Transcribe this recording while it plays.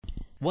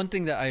One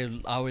thing that I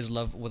always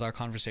love with our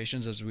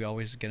conversations is we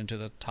always get into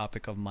the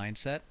topic of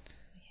mindset.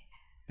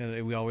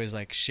 We always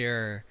like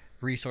share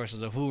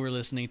resources of who we're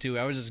listening to.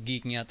 I was just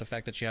geeking out the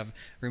fact that you have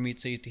Ramit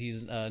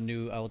Sethi's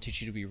new "I Will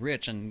Teach You to Be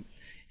Rich," and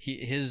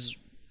his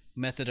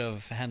method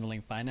of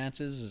handling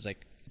finances is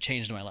like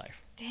changed my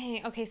life.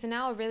 Dang. Okay, so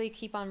now I'll really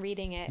keep on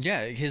reading it.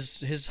 Yeah,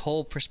 his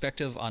whole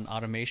perspective on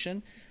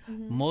automation.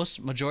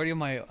 Majority of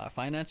my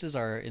finances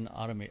are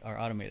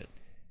automated,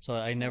 so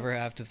I never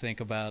have to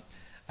think about.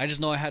 I just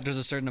know there's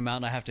a certain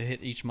amount I have to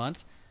hit each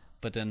month,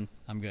 but then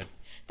I'm good.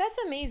 That's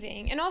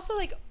amazing. And also,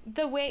 like,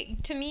 the way,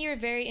 to me, you're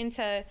very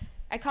into,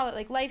 I call it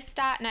like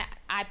lifestyle, not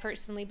I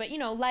personally, but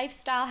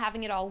lifestyle,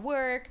 having it all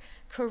work,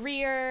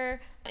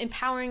 career,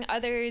 empowering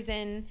others,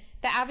 and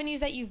the avenues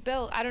that you've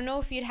built. I don't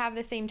know if you'd have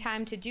the same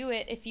time to do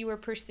it if you were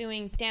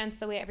pursuing dance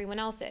the way everyone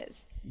else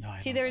is. No,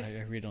 I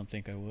really don't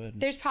think I would.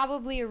 There's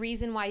probably a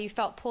reason why you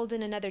felt pulled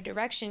in another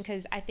direction,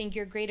 because I think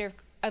you're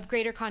of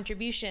greater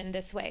contribution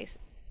this way.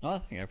 Oh,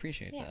 I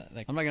appreciate that.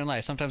 Like, I'm not gonna lie.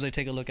 Sometimes I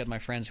take a look at my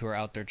friends who are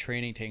out there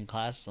training, taking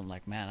classes. I'm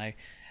like, man,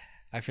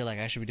 I feel like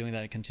I should be doing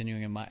that and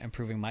continuing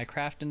improving my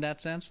craft in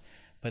that sense.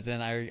 But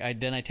then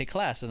I take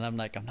class and I'm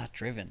like, I'm not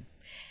driven.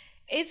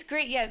 It's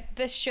great. Yeah,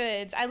 the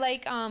shoulds. I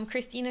like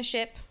Christina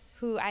Ship,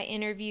 who I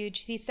interviewed.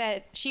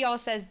 She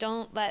always says,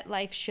 don't let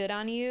life should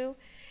on you.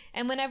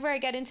 And whenever I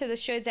get into the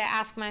shoulds, I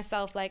ask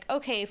myself, like,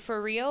 okay,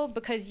 for real,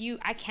 because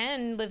I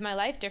can live my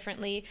life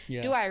differently.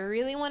 Yeah. Do I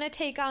really want to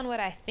take on what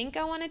I think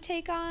I want to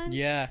take on?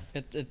 Yeah,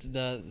 it's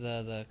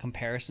the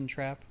comparison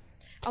trap.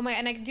 Oh my,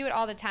 and I do it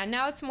all the time.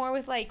 Now it's more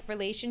with like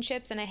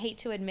relationships, and I hate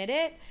to admit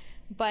it,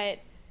 but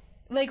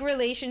like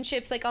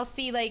relationships, like I'll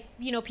see like,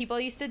 people I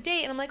used to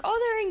date and I'm like, oh,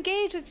 they're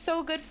engaged. It's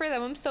so good for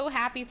them. I'm so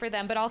happy for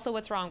them. But also,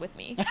 what's wrong with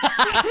me?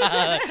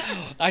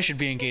 I should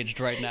be engaged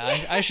right now.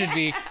 I should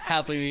be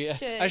happily.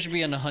 I should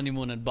be on a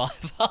honeymoon in Bali.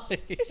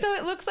 So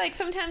it looks like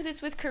sometimes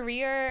it's with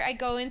career. I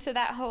go into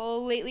that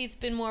whole, lately it's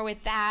been more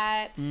with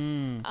that.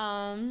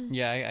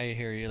 Yeah, I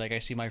hear you. Like I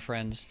see my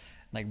friends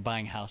like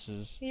buying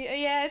houses.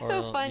 Yeah, it's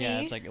so funny. Yeah,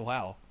 it's like,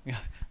 wow.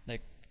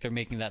 Like, they're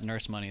making that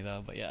nurse money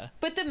though, but yeah.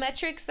 But the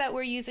metrics that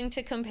we're using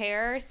to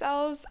compare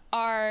ourselves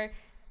oh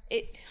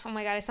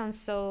my god, it sounds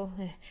so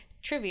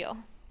trivial.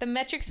 The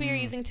metrics we are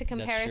using to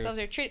compare ourselves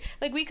are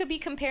like, we could be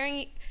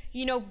comparing,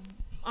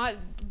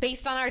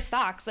 based on our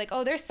socks. Like,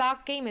 oh, their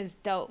sock game is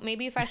dope.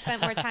 Maybe if I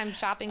spent more time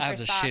shopping for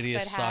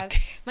socks,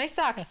 my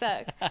socks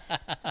suck.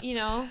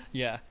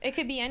 Yeah. It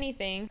could be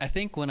anything. I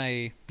think when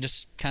I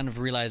just kind of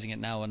realizing it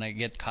now, when I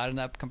get caught in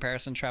that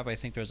comparison trap, I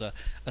think there's a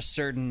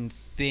certain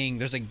thing,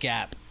 there's a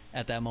gap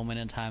at that moment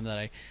in time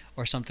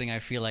or something I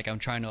feel like I'm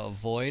trying to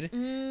avoid.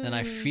 Then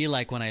I feel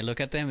like when I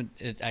look at them,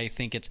 I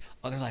think it's,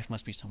 oh, their life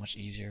must be so much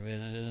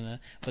easier.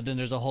 But then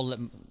there's a whole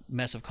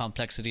mess of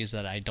complexities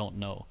that I don't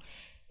know.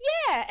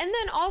 Yeah, and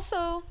then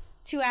also,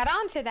 to add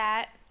on to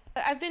that,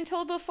 I've been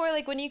told before,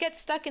 like, when you get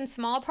stuck in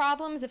small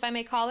problems, if I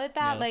may call it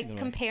that, like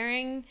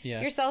comparing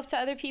yourself to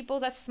other people,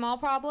 that's a small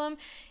problem,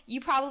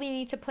 you probably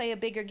need to play a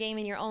bigger game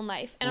in your own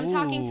life. And I'm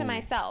talking to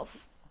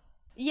myself.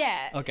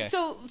 Yeah. Okay.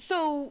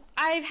 So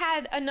I've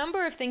had a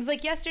number of things.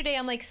 Like yesterday,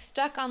 I'm like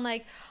stuck on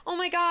like, oh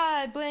my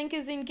God, blank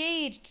is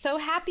engaged. So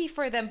happy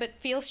for them, but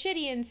feel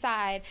shitty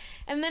inside.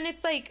 And then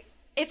it's like,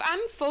 if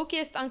I'm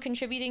focused on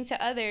contributing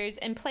to others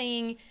and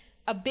playing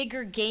a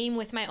bigger game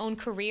with my own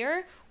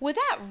career, would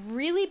that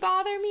really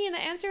bother me? And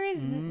the answer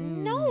is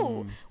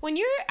no. When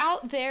you're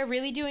out there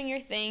really doing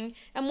your thing,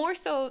 and more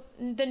so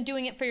than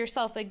doing it for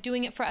yourself, like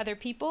doing it for other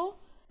people.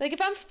 Like, if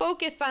I'm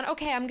focused on,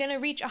 okay, I'm going to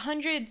reach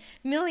 100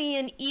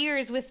 million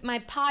ears with my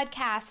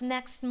podcast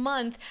next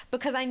month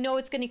because I know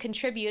it's going to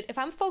contribute. If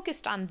I'm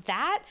focused on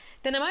that,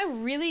 then am I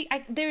really,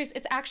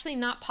 it's actually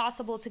not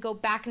possible to go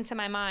back into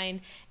my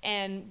mind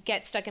and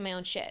get stuck in my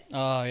own shit.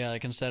 Oh, yeah.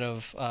 Like, instead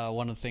of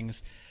one of the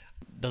things,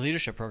 the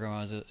leadership program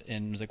I was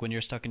in was like, when you're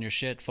stuck in your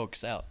shit,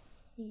 focus out.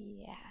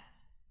 Yeah.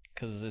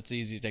 Because it's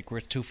easy. Like, we're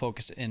too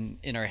focused in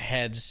our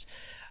heads.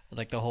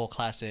 Like the whole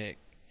classic,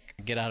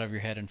 get out of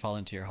your head and fall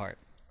into your heart.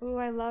 Oh,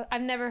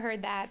 I've never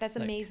heard that. That's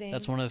amazing.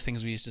 That's one of the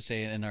things we used to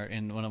say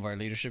in one of our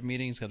leadership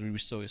meetings, because we were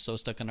so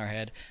stuck in our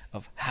head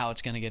of how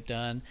it's going to get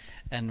done,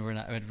 and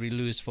we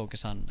lose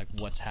focus on like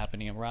what's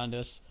happening around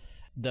us.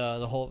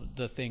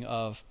 The thing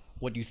of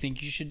what you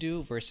think you should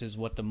do versus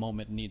what the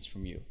moment needs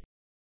from you.